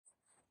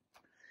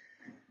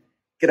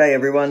G'day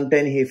everyone,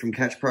 Ben here from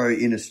Catch Pro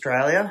in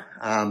Australia.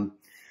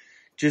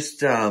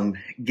 Just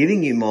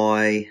giving you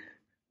my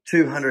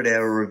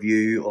 200-hour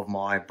review of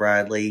my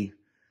Bradley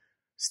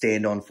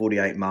Stand-on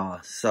 48 mower.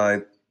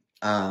 So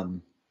I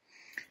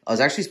was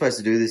actually supposed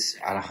to do this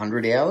at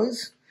 100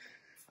 hours,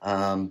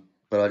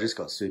 but I just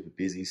got super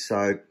busy.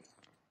 So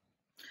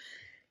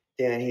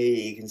down here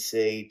you can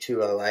see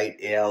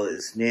 208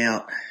 hours.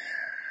 Now,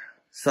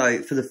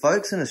 so for the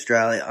folks in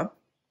Australia,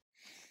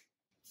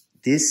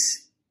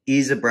 this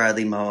is a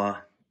Bradley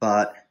mower,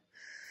 but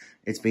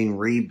it's been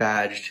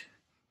rebadged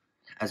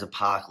as a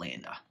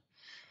Parklander.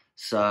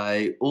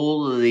 So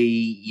all of the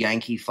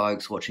Yankee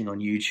folks watching on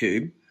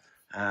YouTube,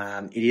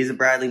 it is a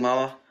Bradley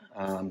mower.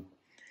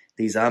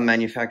 These are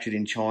manufactured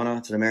in China.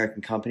 It's an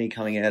American company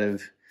coming out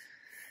of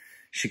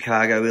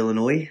Chicago,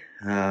 Illinois.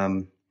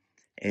 And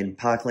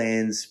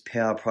Parkland's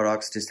power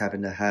products just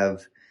happen to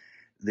have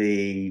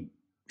the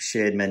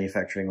shared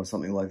manufacturing or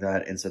something like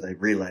that. And so they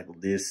relabeled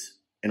this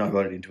and I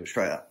got it into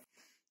Australia.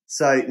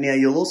 So now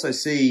you'll also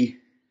see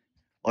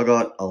I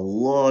got a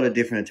lot of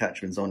different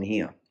attachments on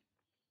here.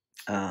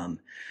 I'll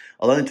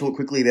only talk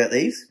quickly about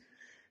these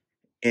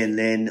and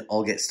then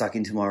I'll get stuck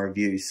into my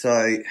review.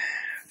 So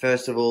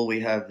first of all,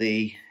 we have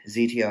the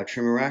ZTR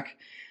Trimmer rack.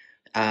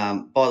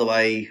 By the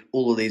way,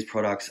 all of these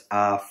products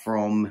are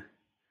from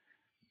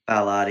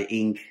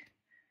Ballard-inc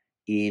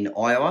in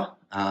Iowa.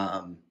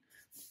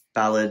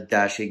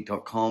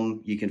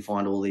 Ballard-inc.com. You can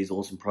find all these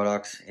awesome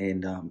products,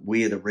 and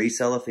we are the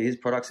reseller for his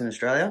products in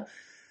Australia.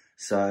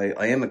 So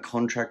I am a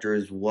contractor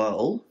as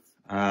well.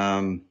 We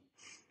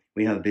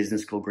have a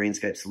business called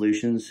Greenscape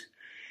Solutions,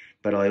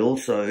 but I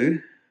also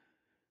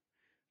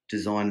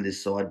designed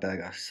this side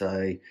bagger,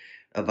 so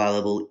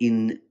available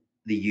in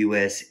the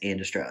US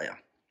and Australia.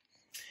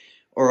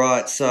 All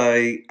right, so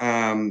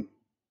the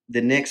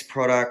next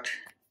product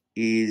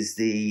is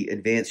the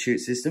advanced chute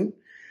system,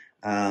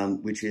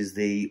 which is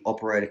the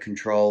operator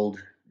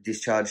controlled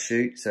discharge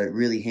chute. So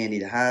really handy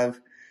to have.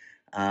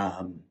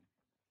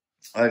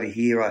 Over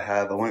here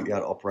I won't be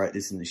able to operate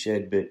this in the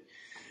shed, but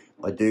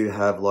I do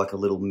have like a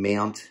little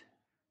mount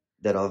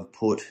that I've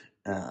put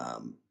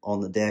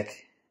on the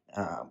deck.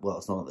 Well,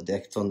 it's not on the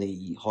deck, it's on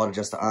the height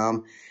adjuster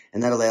arm,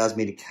 and that allows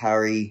me to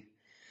carry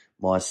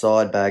my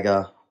side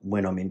bagger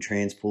when I'm in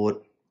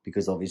transport,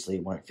 because obviously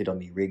it won't fit on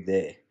my rig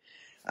there.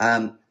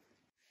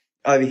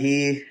 Over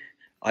here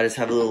I just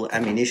have a little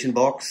ammunition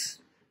box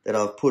that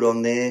I've put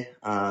on there.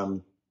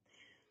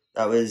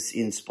 That was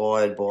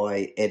inspired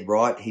by Ed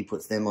Wright. He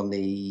puts them on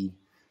the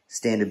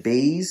standard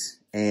Bs,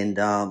 and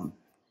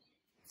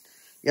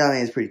yeah, I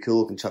mean, it's pretty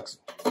cool. I can chuck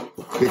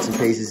bits and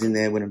pieces in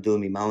there when I'm doing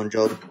my mowing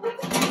job,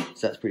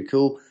 so that's pretty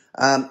cool.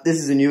 This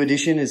is a new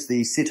addition. It's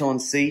the sit-on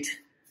seat.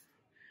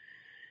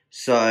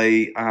 So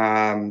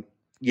yeah,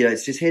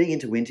 it's just heading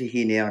into winter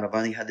here now, and I've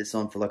only had this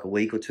on for like a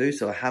week or two,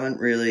 so I haven't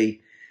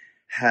really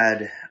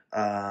had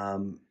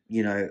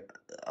you know,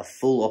 a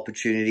full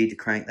opportunity to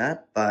crank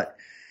that, but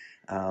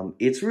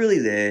it's really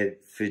there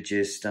for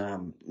just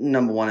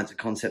number one, it's a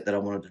concept that I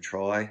wanted to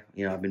try.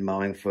 You know, I've been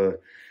mowing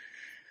for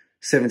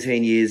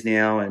 17 years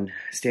now, and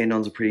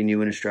stand-ons are pretty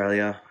new in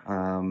Australia.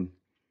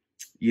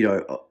 You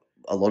know,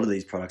 a lot of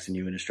these products are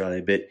new in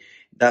Australia, but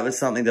that was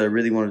something that I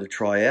really wanted to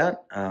try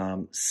out.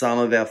 Some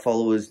of our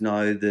followers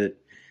know that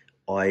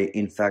I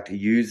in fact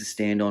use a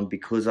stand-on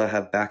because I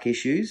have back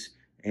issues,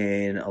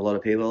 and a lot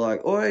of people are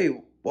like, "Oi,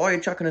 why are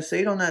you chucking a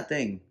seat on that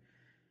thing?"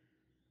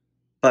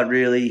 But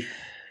really,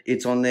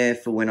 it's on there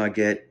for when I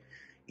get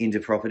into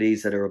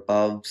properties that are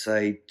above,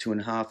 say,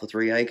 2.5 or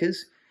 3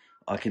 acres.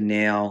 I can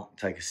now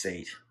take a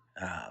seat.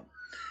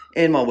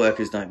 And my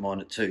workers don't mind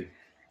it too.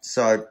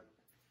 So,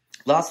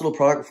 last little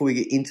product before we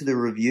get into the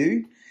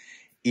review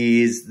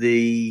is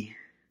the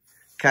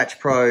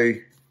Catch Pro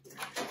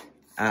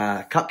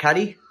Cup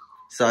Caddy.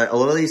 So, a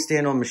lot of these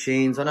stand-on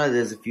machines, I know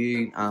there's a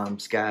few,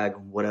 Skag,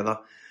 whatever,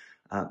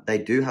 they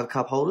do have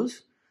cup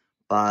holders,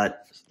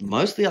 but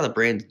most of the other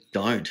brands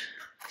don't.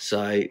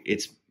 So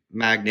it's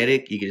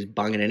magnetic, you can just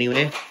bung it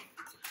anywhere,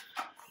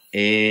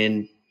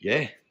 and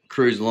yeah,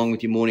 cruise along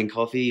with your morning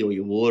coffee or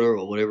your water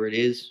or whatever it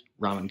is,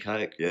 rum and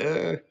coke,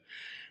 yeah.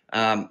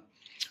 All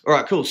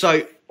right, cool.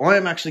 So I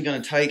am actually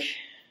going to take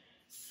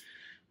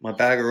my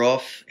bagger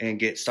off and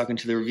get stuck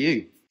into the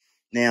review.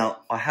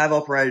 Now, I have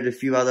operated a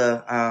few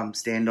other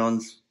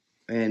stand-ons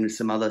and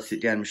some other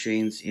sit-down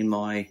machines in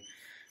my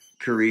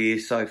career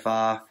so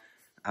far.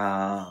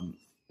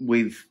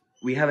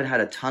 We haven't had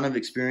a ton of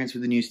experience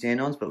with the new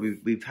stand-ons, but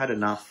we've had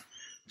enough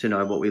to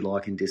know what we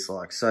like and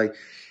dislike. So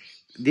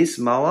this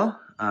mower,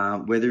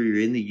 whether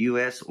you're in the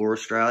US or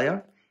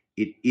Australia,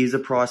 it is a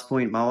price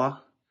point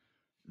mower.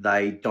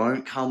 They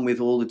don't come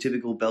with all the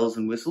typical bells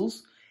and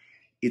whistles.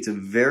 It's a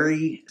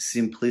very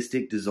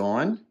simplistic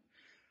design.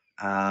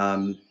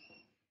 I've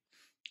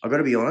got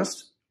to be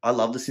honest, I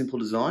love the simple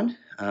design.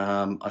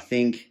 I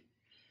think,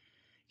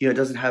 you know, it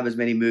doesn't have as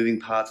many moving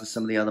parts as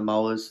some of the other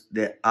mowers.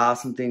 There are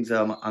some things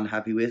that I'm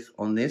unhappy with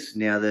on this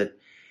now that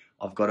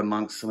I've got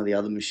amongst some of the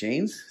other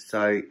machines.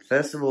 So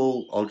first of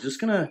all, I'm just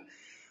going to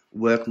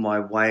work my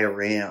way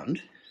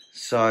around.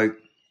 So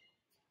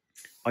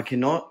I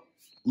cannot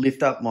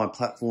lift up my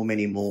platform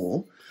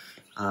anymore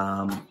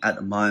at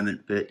the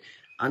moment, but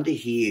under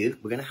here,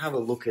 we're going to have a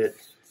look at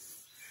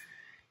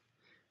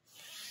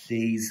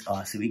these.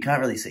 So we can't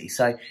really see.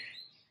 So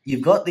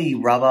you've got the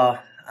rubber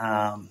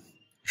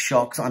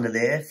shocks under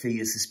there for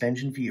your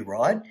suspension for your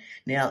ride.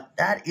 Now,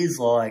 that is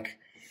like,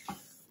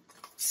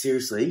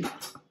 seriously,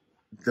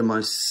 the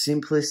most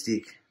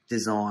simplistic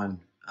design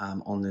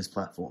on this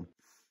platform.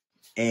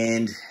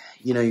 And,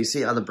 you know, you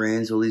see other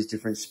brands, all these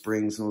different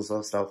springs and all this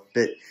other stuff.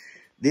 But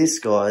this,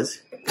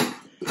 guys,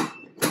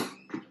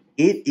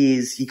 it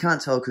is, you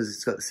can't tell because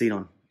it's got the seat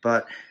on,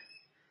 but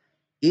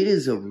it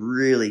is a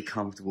really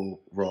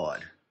comfortable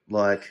ride.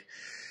 Like,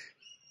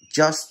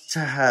 just to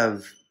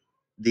have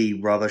the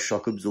rubber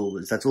shock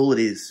absorbers, that's all it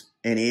is.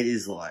 And it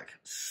is, like,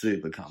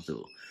 super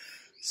comfortable.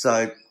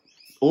 So,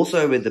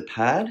 also with the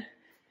pad,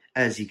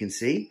 as you can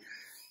see,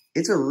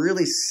 it's a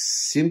really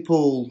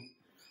simple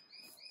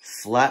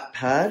flat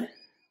pad.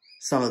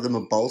 Some of them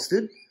are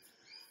bolstered.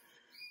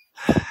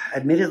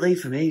 Admittedly,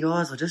 for me,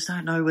 guys, I just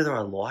don't know whether I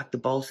like the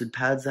bolstered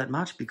pads that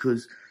much,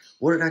 because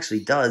what it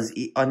actually does,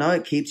 I know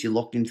it keeps you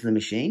locked into the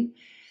machine,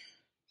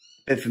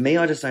 but for me,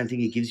 I just don't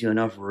think it gives you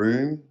enough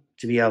room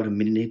to be able to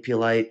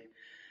manipulate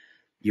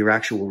your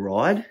actual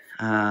ride.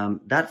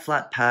 That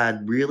flat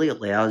pad really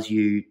allows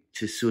you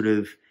to sort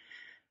of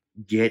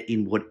get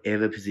in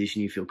whatever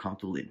position you feel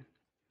comfortable in.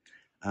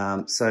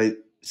 So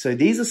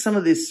these are some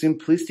of the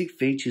simplistic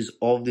features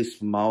of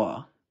this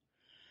mower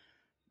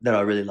that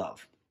I really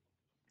love.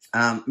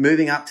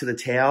 Moving up to the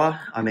tower,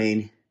 I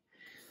mean,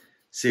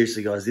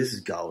 seriously, guys, this is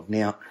gold.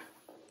 Now,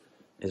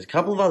 there's a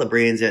couple of other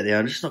brands out there.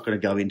 I'm just not going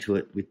to go into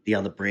it with the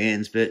other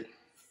brands, but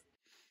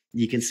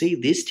you can see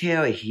this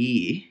tower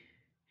here,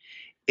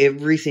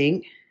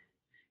 everything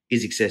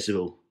is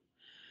accessible.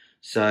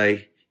 So,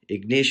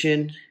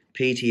 ignition,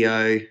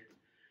 PTO,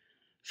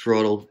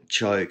 throttle,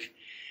 choke.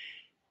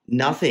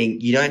 Nothing,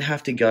 you don't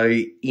have to go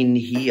in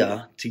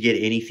here to get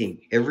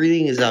anything.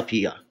 Everything is up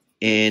here.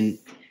 And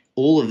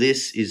all of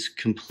this is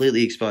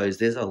completely exposed.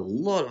 There's a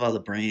lot of other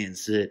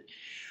brands that,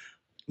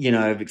 you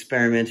know, have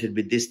experimented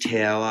with this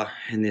tower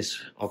and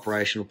this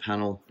operational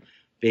panel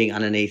being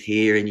underneath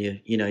here, and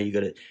you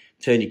got to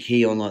turn your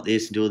key on like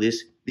this and do all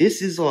this.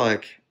 This is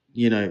like,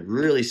 you know,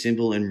 really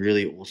simple and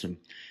really awesome.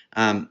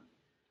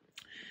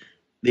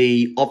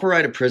 The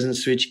operator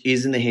presence switch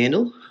is in the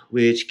handle,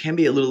 which can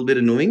be a little bit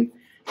annoying.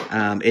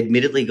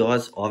 Admittedly,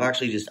 guys, I've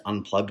actually just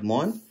unplugged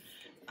mine,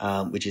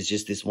 which is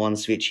just this one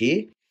switch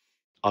here.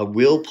 I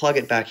will plug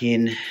it back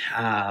in,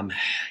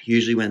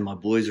 usually when my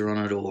boys are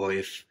on it, or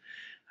if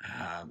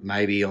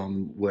maybe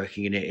I'm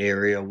working in an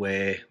area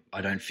where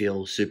I don't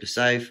feel super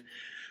safe.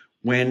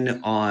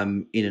 When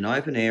I'm in an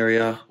open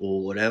area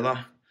or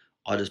whatever,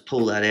 I just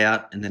pull that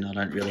out, and then I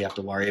don't really have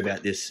to worry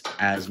about this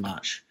as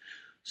much.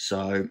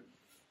 So,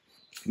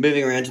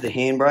 moving around to the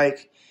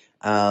handbrake,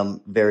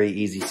 very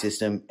easy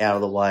system, out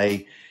of the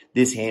way.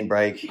 This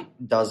handbrake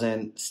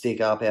doesn't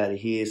stick up out of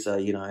here, so,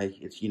 you know,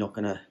 you're not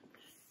going to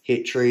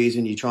hit trees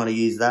when you're trying to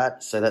use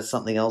that. So that's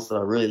something else that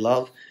I really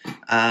love.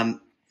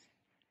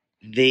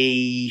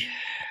 The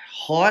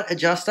height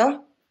adjuster.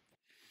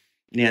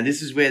 Now,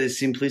 this is where the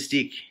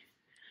simplistic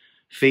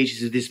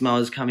features of this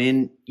mower's come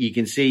in. You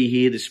can see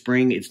here the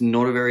spring. It's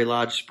not a very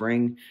large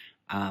spring.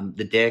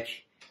 The deck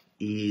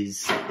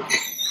is,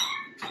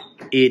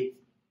 it's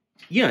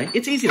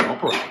easy to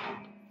operate,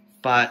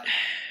 but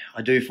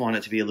I do find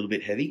it to be a little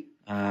bit heavy.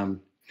 A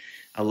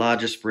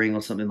larger spring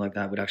or something like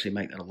that would actually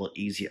make that a lot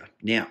easier.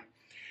 Now,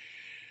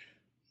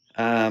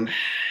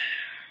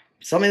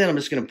 something that I'm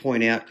just going to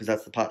point out, because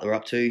that's the part they're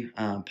up to,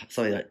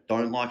 something that I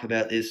don't like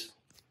about this.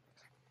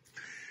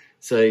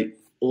 So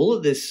all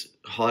of this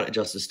height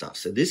adjuster stuff,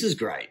 so this is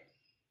great,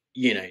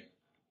 you know,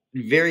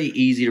 very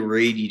easy to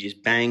read. You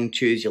just bang,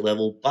 choose your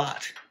level.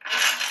 But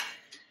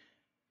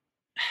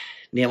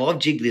now I've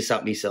jigged this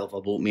up myself. I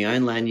bought my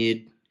own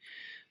lanyard.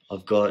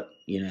 I've got,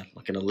 you know,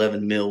 like an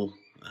 11mm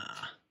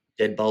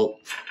deadbolt,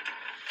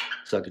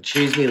 so I could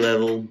choose my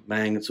level.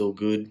 Bang, it's all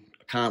good.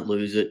 I can't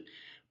lose it.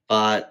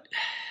 But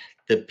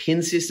the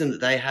pin system that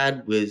they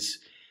had was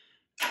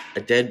a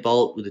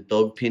deadbolt with a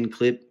dog pin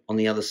clip on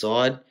the other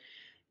side.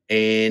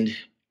 And,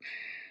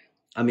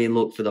 I mean,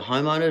 look, for the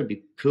homeowner, it'd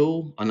be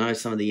cool. I know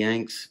some of the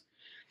Yanks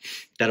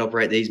that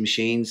operate these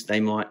machines, they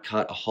might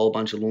cut a whole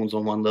bunch of lawns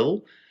on one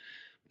level.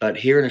 But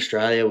here in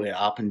Australia, we're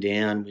up and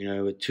down. You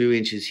know, we're 2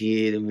 inches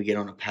here, then we get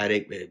on a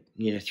paddock, we're,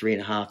 you know,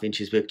 3.5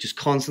 inches. We're just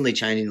constantly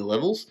changing the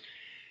levels.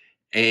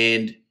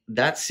 And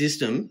that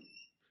system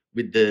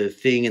with the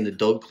thing and the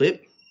dog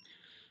clip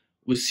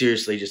was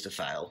seriously just a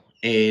fail.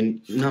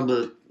 And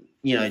to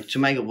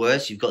make it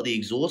worse, you've got the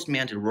exhaust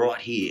mounted right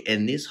here,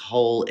 and this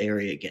whole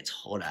area gets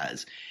hot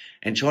as.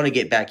 And trying to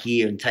get back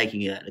here and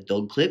taking out a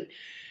dog clip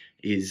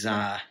is,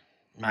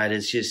 mate,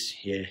 it's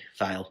just, yeah,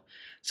 fail.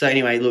 So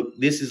anyway, look,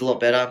 this is a lot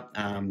better.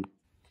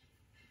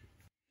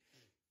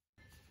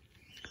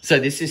 So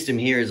this system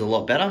here is a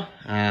lot better.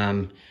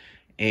 I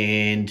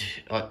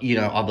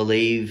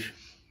believe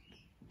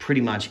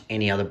pretty much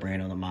any other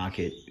brand on the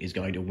market is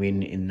going to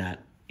win in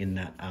that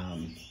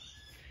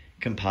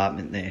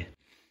compartment there.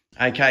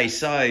 Okay,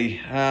 so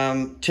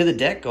to the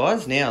deck,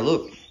 guys. Now,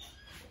 look.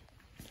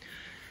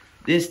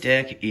 This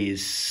deck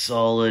is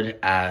solid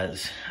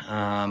as.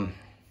 I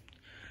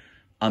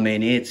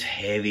mean, it's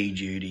heavy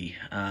duty.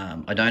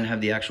 I don't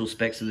have the actual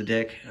specs of the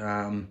deck,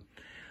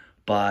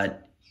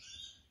 but,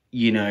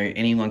 you know,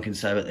 anyone can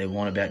say what they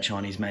want about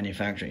Chinese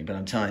manufacturing, but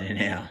I'm telling you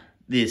now,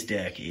 this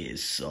deck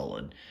is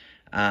solid.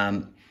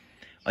 I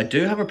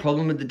do have a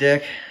problem with the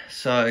deck.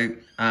 So,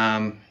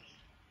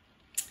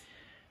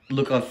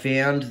 look, I've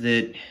found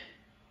that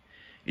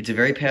it's a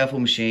very powerful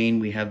machine.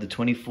 We have the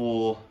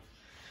 24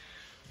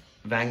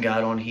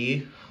 Vanguard on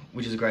here,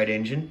 which is a great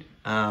engine.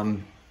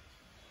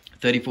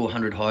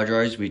 3400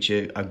 hydros, which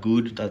are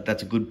good.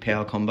 That's a good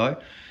power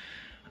combo.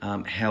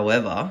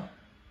 However,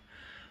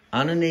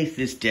 underneath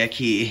this deck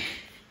here,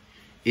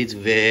 it's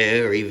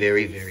very,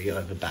 very, very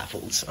over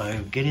baffled.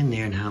 So get in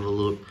there and have a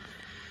look.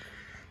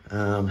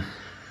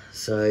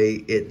 So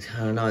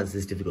I know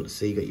it's difficult to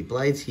see. You got your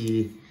blades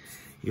here.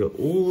 You got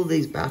all of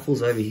these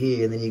baffles over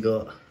here, and then you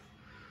got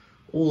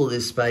all of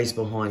this space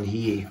behind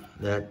here.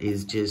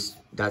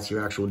 That's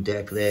your actual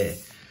deck there.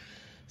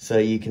 So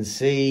you can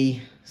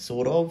see,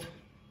 sort of,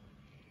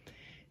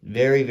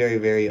 very, very,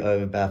 very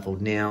over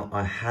baffled. Now,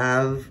 I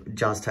have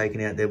just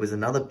taken out, there was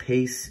another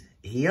piece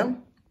here,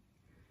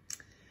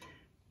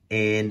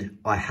 and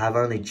I have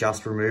only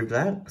just removed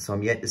that. So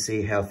I'm yet to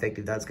see how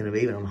effective that's going to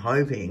be, but I'm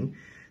hoping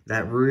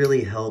that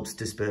really helps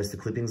disperse the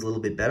clippings a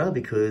little bit better,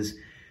 because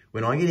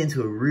when I get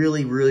into a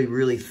really, really,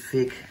 really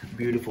thick,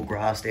 beautiful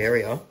grassed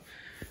area,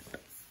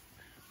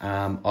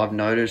 I've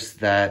noticed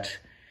that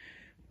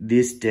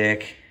this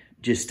deck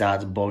just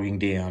starts bogging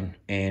down,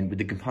 and with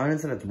the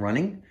components that it's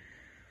running,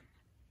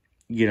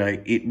 you know,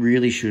 it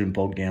really shouldn't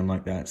bog down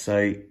like that.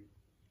 So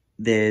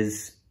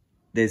there's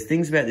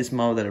things about this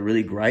mower that are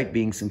really great,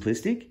 being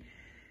simplistic,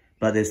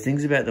 but there's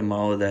things about the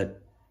mower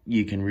that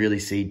you can really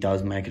see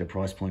does make it a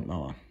price point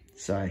mower.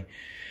 So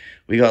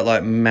we got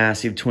like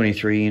massive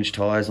 23-inch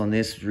tires on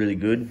this, really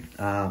good.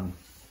 No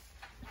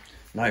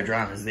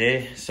dramas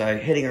there. So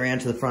heading around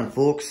to the front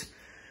forks,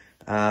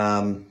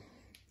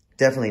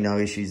 definitely no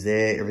issues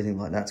there. Everything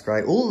like that's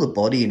great. All of the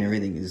body and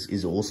everything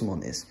is awesome on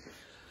this.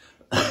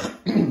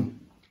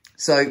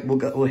 So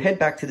we'll head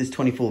back to this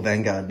 24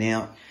 Vanguard.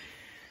 Now,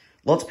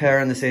 lots of power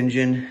in this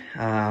engine.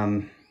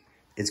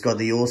 It's got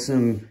the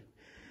awesome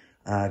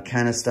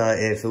canister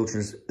air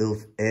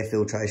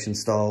filtration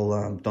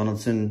style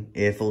Donaldson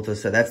air filter.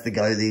 So that's the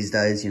go these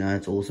days. You know,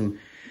 it's awesome.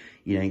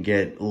 You don't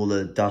get all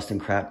the dust and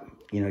crap,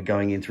 you know,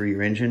 going in through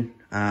your engine.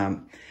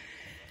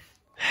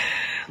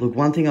 Look,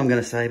 one thing I'm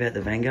going to say about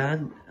the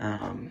Vanguard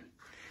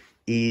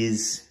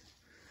is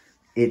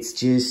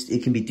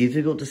it can be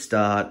difficult to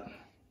start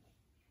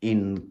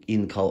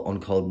on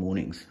cold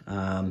mornings.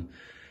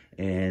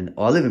 And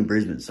I live in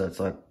Brisbane, so it's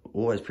like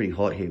always pretty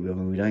hot here. I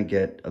mean, we don't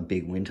get a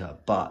big winter,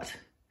 but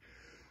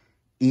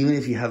even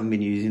if you haven't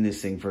been using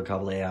this thing for a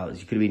couple of hours,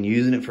 you could have been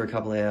using it for a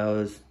couple of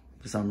hours.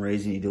 For some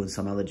reason, you're doing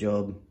some other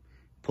job,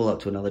 pull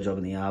up to another job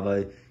in the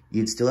Arvo,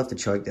 you'd still have to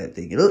choke that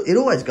thing. It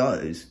always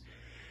goes,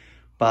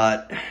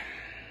 but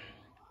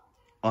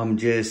I'm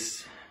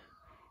just,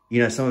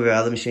 you know, some of our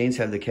other machines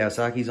have the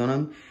Kawasaki's on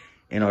them,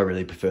 and I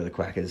really prefer the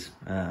Quackers,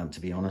 to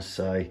be honest.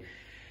 So, a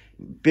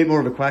bit more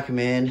of a Quacker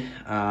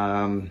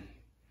man.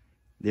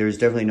 There is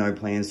definitely no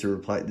plans to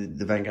replace,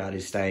 the Vanguard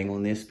is staying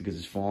on this because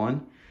it's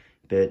fine.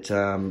 But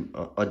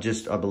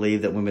I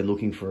believe that when we're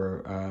looking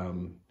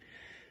for,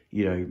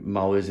 you know,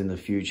 mowers in the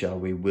future,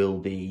 we will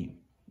be,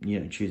 you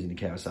know, choosing the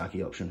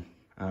Kawasaki option.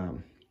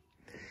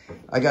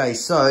 Okay,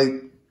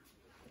 so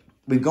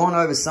we've gone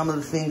over some of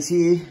the things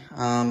here.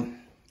 I'm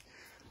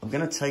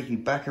going to take you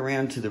back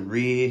around to the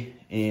rear,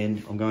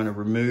 and I'm going to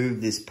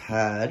remove this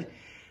pad.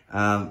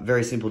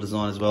 Very simple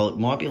design as well. It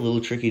might be a little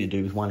tricky to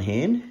do with one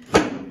hand.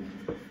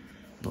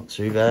 Not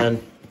too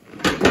bad.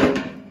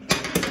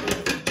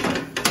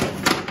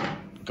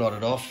 Got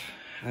it off.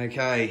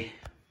 Okay.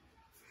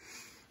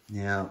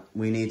 Now,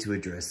 we need to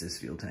address this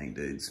fuel tank,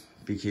 dudes,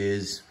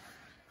 because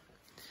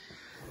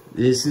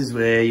this is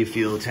where your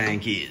fuel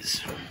tank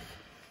is.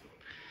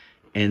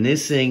 And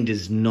this thing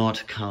does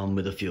not come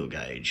with a fuel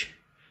gauge.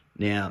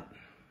 Now,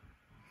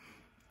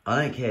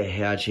 I don't care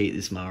how cheap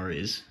this mower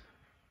is.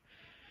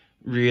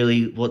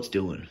 Really, what's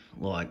doing?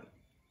 Like,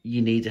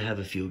 you need to have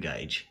a fuel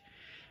gauge.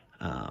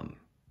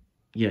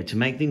 You know, to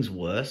make things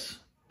worse,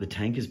 the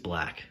tank is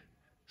black.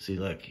 So,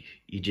 like,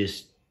 you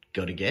just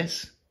got to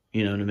guess.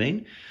 You know what I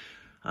mean?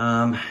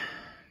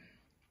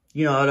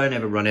 You know, I don't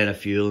ever run out of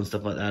fuel and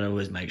stuff like that. I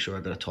always make sure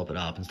I've got to top it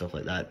up and stuff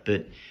like that.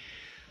 But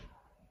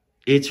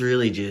it's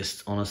really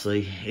just,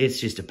 honestly, it's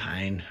just a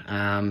pain.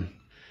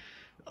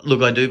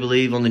 Look, I do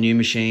believe on the new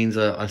machines,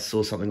 I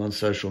saw something on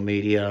social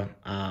media,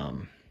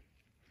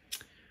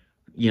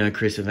 you know,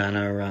 Chris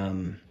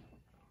Havana,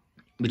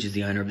 which is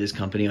the owner of this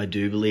company, I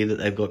do believe that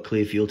they've got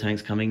clear fuel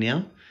tanks coming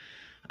now.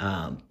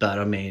 But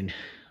I mean,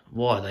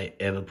 why they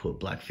ever put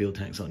black fuel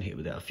tanks on here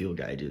without fuel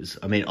gauges?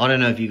 I mean, I don't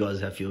know if you guys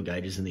have fuel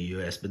gauges in the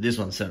US, but this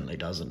one certainly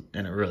doesn't,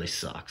 and it really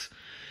sucks.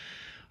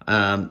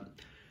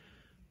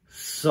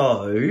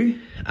 So,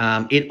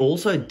 it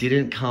also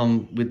didn't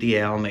come with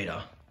the hour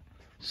meter.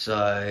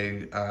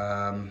 So,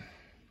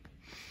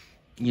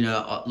 you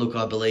know, look,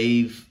 I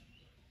believe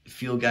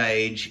fuel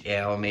gauge,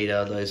 hour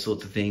meter, those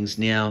sorts of things.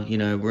 Now, you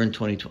know, we're in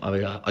 2020. I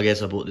mean, I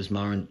guess I bought this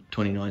mower in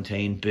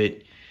 2019, but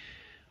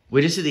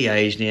we're just at the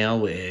age now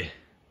where,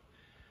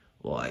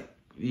 like,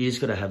 you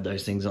just got to have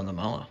those things on the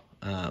mower.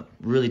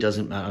 Really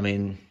doesn't matter. I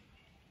mean,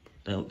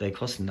 they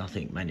cost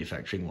nothing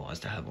manufacturing-wise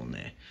to have on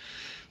there.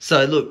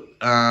 So, look,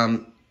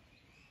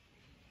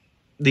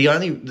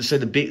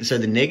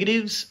 the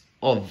negatives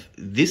of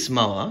this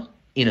mower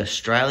in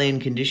Australian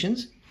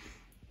conditions,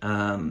 you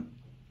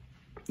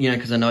know,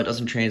 because I know it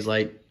doesn't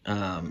translate, you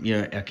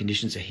know, our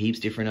conditions are heaps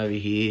different over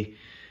here.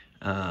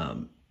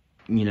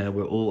 You know,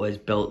 we're always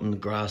belting the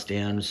grass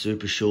down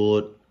super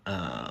short.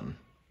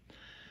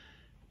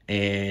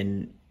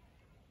 And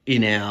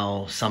in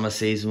our summer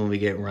season when we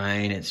get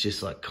rain, it's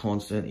just like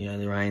constant, you know,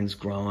 the rain's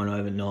growing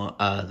overnight,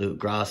 the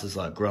grass is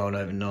like growing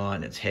overnight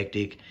and it's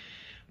hectic.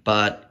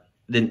 But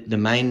the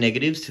main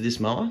negatives to this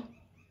mower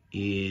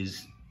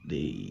is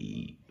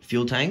the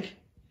fuel tank.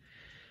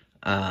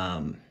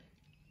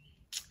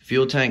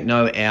 Fuel tank,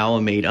 no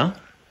hour meter.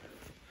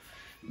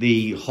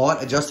 The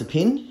height adjuster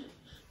pin,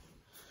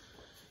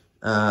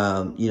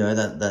 you know,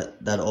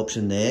 that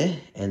option there,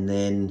 and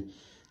then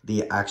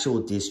the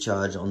actual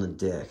discharge on the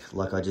deck.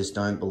 Like, I just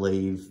don't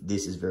believe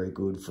this is very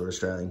good for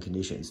Australian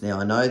conditions. Now,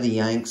 I know the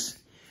Yanks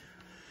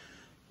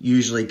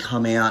usually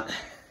come out,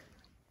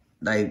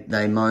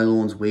 they mow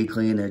lawns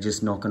weekly and they're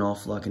just knocking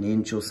off like an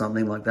inch or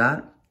something like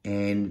that.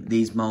 And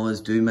these mowers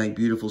do make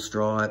beautiful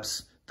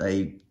stripes.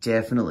 They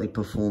definitely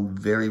perform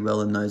very well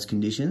in those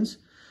conditions.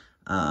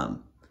 My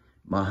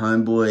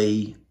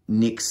homeboy,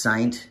 Nick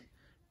Saint,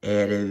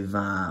 out of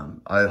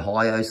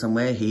Ohio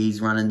somewhere, he's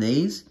running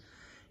these.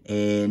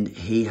 And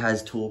he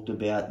has talked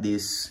about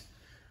this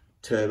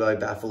turbo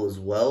baffle as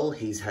well.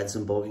 He's had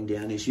some bogging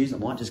down issues. I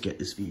might just get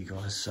this for you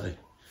guys. So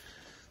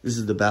this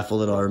is the baffle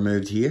that I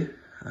removed here,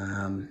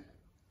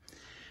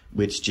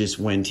 which just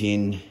went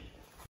in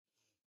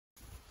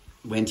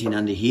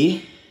under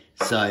here.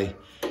 So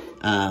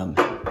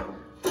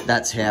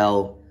that's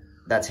how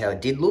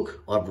it did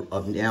look.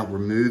 I've now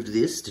removed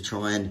this to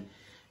try and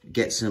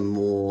get some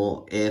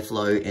more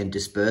airflow and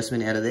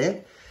disbursement out of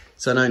there.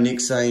 So I know Nick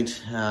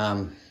Saint,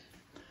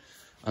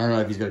 I don't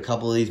know if he's got a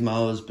couple of these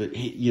mowers, but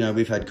he, you know,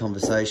 we've had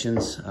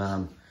conversations.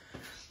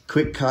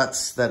 Quick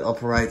Cuts, that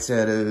operates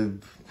out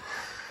of,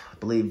 I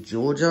believe,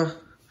 Georgia.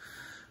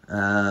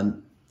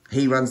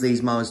 He runs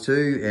these mowers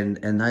too,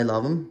 and they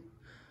love them.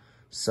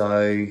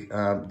 So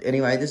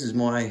anyway, this is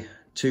my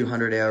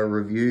 200-hour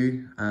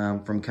review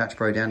from Catch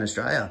Pro down in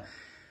Australia.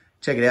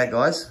 Check it out,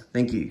 guys.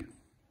 Thank you.